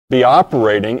be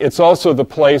operating, it's also the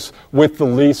place with the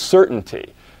least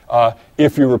certainty.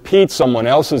 If you repeat someone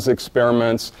else's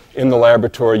experiments in the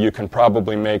laboratory, you can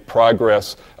probably make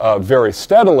progress very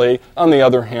steadily. On the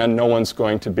other hand, no one's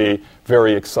going to be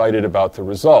very excited about the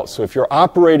results. So if you're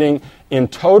operating in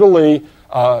totally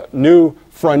new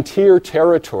frontier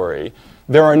territory,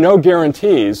 there are no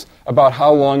guarantees about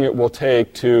how long it will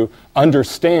take to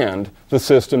understand the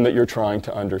system that you're trying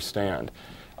to understand.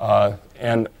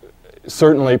 And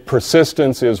certainly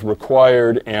persistence is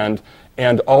required,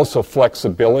 and also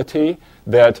flexibility,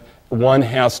 that one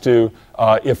has to,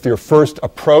 if your first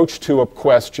approach to a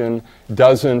question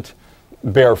doesn't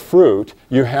bear fruit,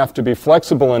 you have to be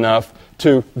flexible enough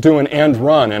to do an end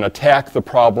run and attack the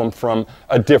problem from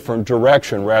a different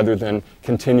direction rather than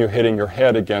continue hitting your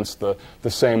head against the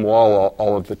same wall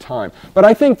all of the time. But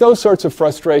I think those sorts of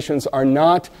frustrations are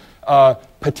not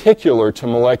particular to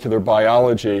molecular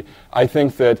biology. I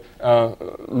think that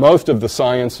most of the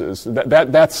sciences,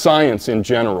 that science in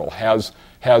general has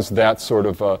that sort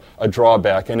of a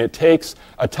drawback, and it takes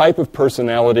a type of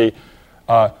personality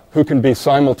who can be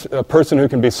a person who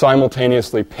can be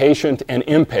simultaneously patient and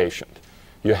impatient.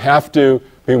 You have to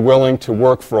be willing to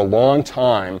work for a long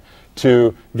time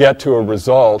to get to a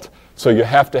result. So you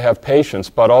have to have patience,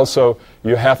 but also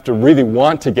you have to really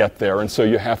want to get there, and so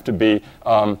you have to be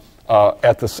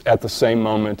at the same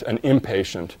moment an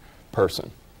impatient person.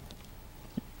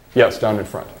 Yes, down in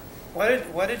front.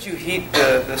 Why did you heat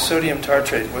the sodium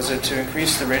tartrate? Was it to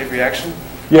increase the rate of reaction?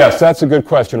 Yes, that's a good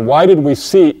question. Why did we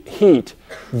heat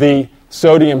the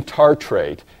sodium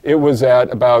tartrate? It was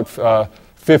at about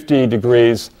 50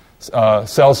 degrees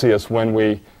Celsius when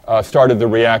we started the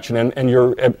reaction, and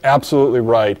you're absolutely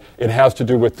right. It has to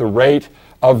do with the rate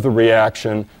of the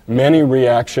reaction. Many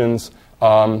reactions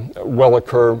will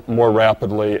occur more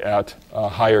rapidly at a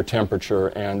higher temperature,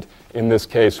 and in this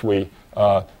case we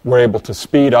were able to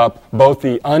speed up both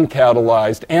the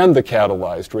uncatalyzed and the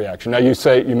catalyzed reaction. Now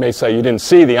you may say you didn't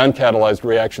see the uncatalyzed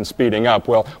reaction speeding up.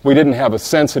 Well, we didn't have a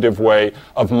sensitive way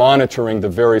of monitoring the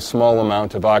very small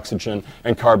amount of oxygen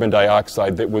and carbon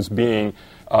dioxide that was being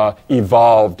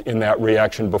evolved in that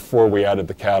reaction before we added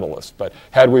the catalyst. But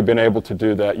had we been able to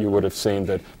do that, you would have seen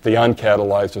that the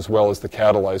uncatalyzed as well as the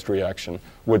catalyzed reaction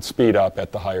would speed up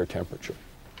at the higher temperature.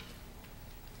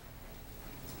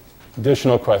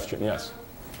 Additional question, yes?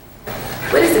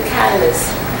 What is the catalyst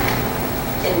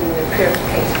in the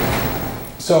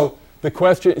purification? So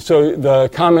the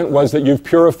comment was that you've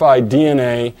purified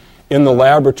DNA in the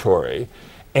laboratory,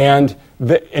 and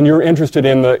you're interested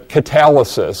in the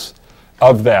catalysis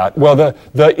of that. Well,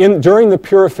 during the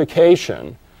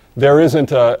purification, there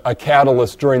isn't a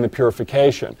catalyst during the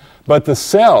purification, but the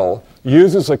cell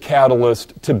uses a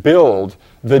catalyst to build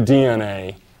the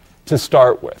DNA to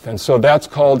start with. And so that's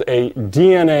called a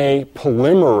DNA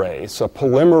polymerase. A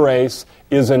polymerase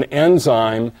is an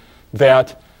enzyme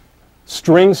that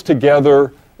strings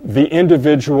together the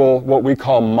individual, what we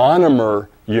call monomer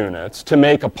units, to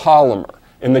make a polymer.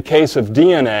 In the case of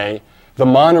DNA, the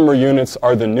monomer units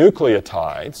are the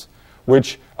nucleotides,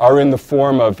 which are in the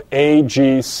form of A,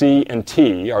 G, C, and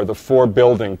T, are the four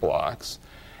building blocks.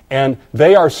 And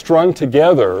they are strung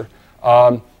together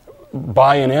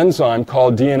by an enzyme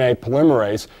called DNA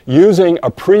polymerase using a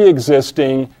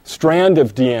pre-existing strand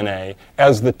of DNA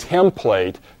as the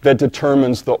template that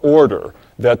determines the order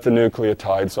that the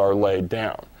nucleotides are laid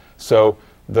down. So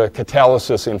the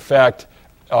catalysis, in fact,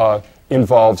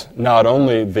 involves not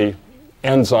only the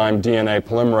enzyme DNA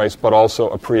polymerase, but also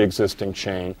a pre-existing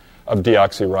chain of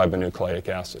deoxyribonucleic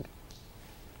acid.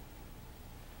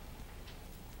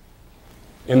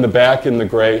 In the back, in the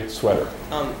gray sweater.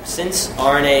 Since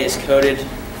RNA is coded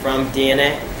from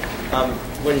DNA,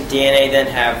 wouldn't DNA then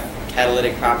have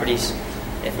catalytic properties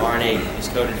if RNA is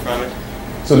coded from it?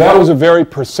 So that was a very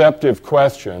perceptive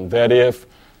question, that if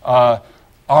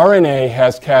RNA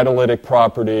has catalytic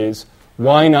properties,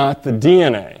 why not the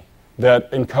DNA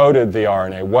that encoded the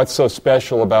RNA? What's so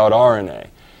special about RNA?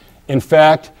 In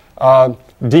fact,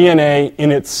 DNA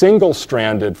in its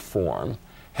single-stranded form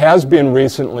has been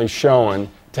recently shown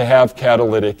to have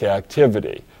catalytic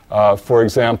activity. For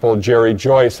example, Jerry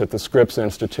Joyce at the Scripps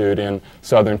Institute in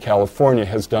Southern California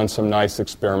has done some nice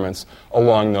experiments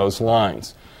along those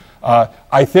lines.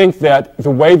 I think that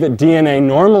the way that DNA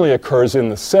normally occurs in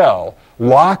the cell,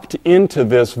 locked into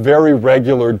this very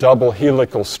regular double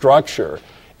helical structure,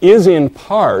 is in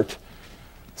part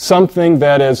something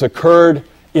that has occurred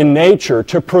in nature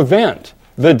to prevent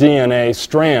the DNA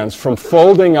strands from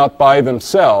folding up by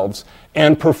themselves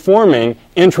and performing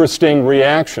interesting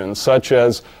reactions such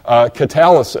as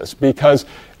catalysis. Because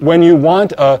when you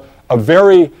want a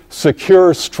very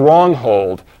secure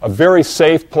stronghold a very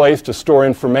safe place to store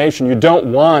information. You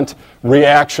don't want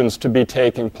reactions to be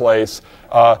taking place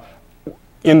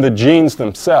in the genes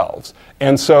themselves.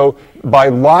 And so by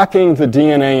locking the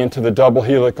DNA into the double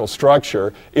helical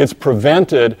structure, it's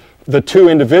prevented, the two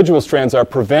individual strands are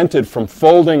prevented from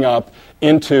folding up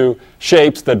into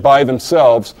shapes that by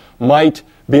themselves might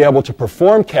be able to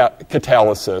perform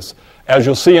catalysis. As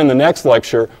you'll see in the next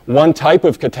lecture, one type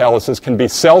of catalysis can be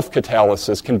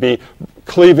self-catalysis, can be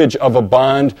cleavage of a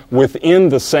bond within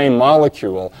the same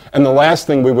molecule. And the last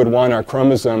thing we would want our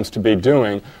chromosomes to be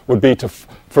doing would be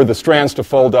for the strands to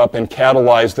fold up and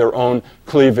catalyze their own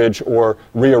cleavage or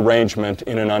rearrangement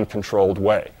in an uncontrolled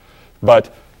way.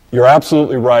 But you're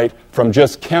absolutely right. From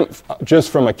just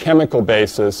from a chemical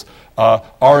basis,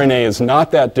 RNA is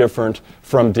not that different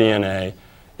from DNA.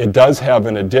 It does have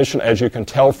an addition, as you can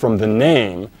tell from the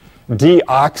name,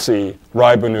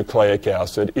 deoxyribonucleic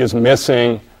acid is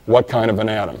missing what kind of an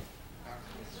atom?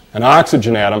 An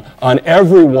oxygen atom on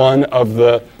every one of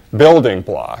the building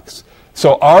blocks.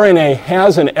 So RNA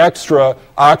has an extra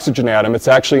oxygen atom. It's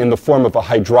actually in the form of a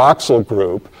hydroxyl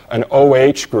group, an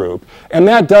OH group. And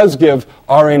that does give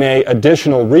RNA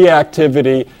additional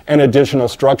reactivity and additional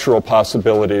structural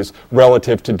possibilities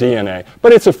relative to DNA.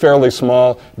 But it's a fairly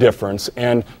small difference.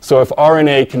 And so if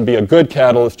RNA can be a good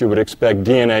catalyst, you would expect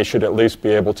DNA should at least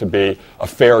be able to be a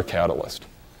fair catalyst.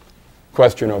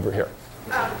 Question over here.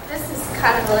 This is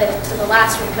kind of related to the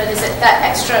last one, but is it that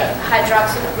extra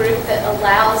hydroxyl group that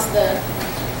allows the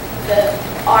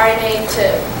RNA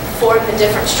to form the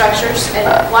different structures? And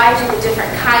why do the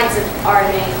different kinds of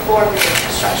RNA form the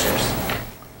different structures?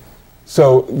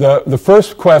 So the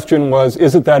first question was,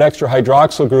 is it that extra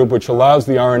hydroxyl group which allows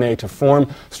the RNA to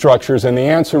form structures? And the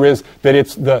answer is that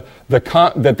it's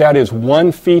that is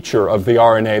one feature of the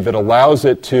RNA that allows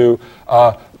it to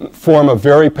form a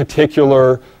very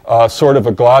particular sort of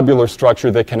a globular structure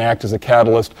that can act as a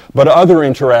catalyst, but other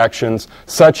interactions,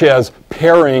 such as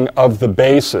pairing of the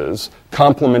bases,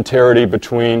 complementarity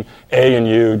between A and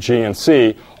U, G and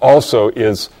C, also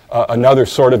is another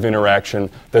sort of interaction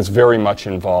that's very much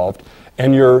involved.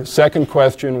 And your second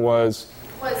question was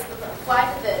why do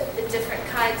the different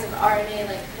kinds of RNA,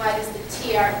 like why does the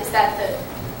TR, is that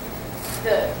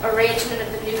the arrangement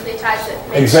of the nucleotides that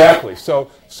makes Exactly.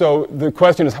 So the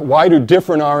question is, why do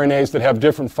different RNAs that have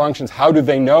different functions, how do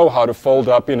they know how to fold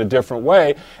up in a different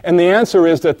way? And the answer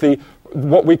is that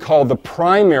what we call the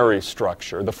primary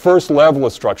structure, the first level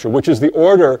of structure, which is the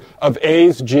order of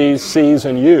A's, G's, C's,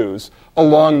 and U's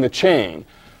along the chain,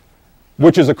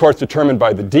 which is, of course, determined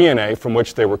by the DNA from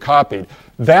which they were copied.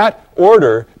 That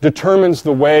order determines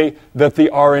the way that the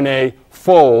RNA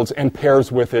folds and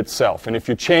pairs with itself. And if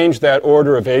you change that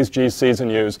order of A's, G's, C's,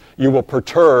 and U's, you will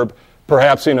perturb,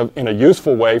 perhaps in a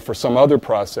useful way for some other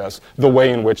process, the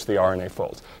way in which the RNA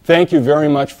folds. Thank you very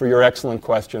much for your excellent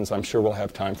questions. I'm sure we'll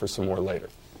have time for some more later.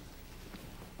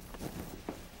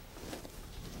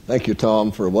 Thank you,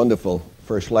 Tom, for a wonderful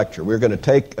first lecture. We're going to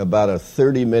take about a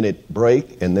 30-minute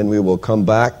break, and then we will come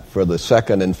back for the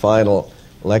second and final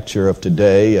lecture of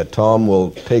today. Tom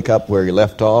will take up where he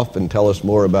left off and tell us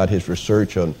more about his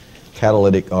research on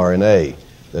catalytic RNA.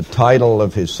 The title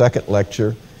of his second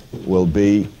lecture will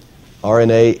be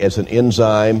RNA as an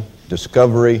Enzyme,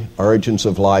 Discovery, Origins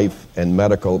of Life, and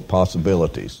Medical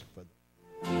Possibilities.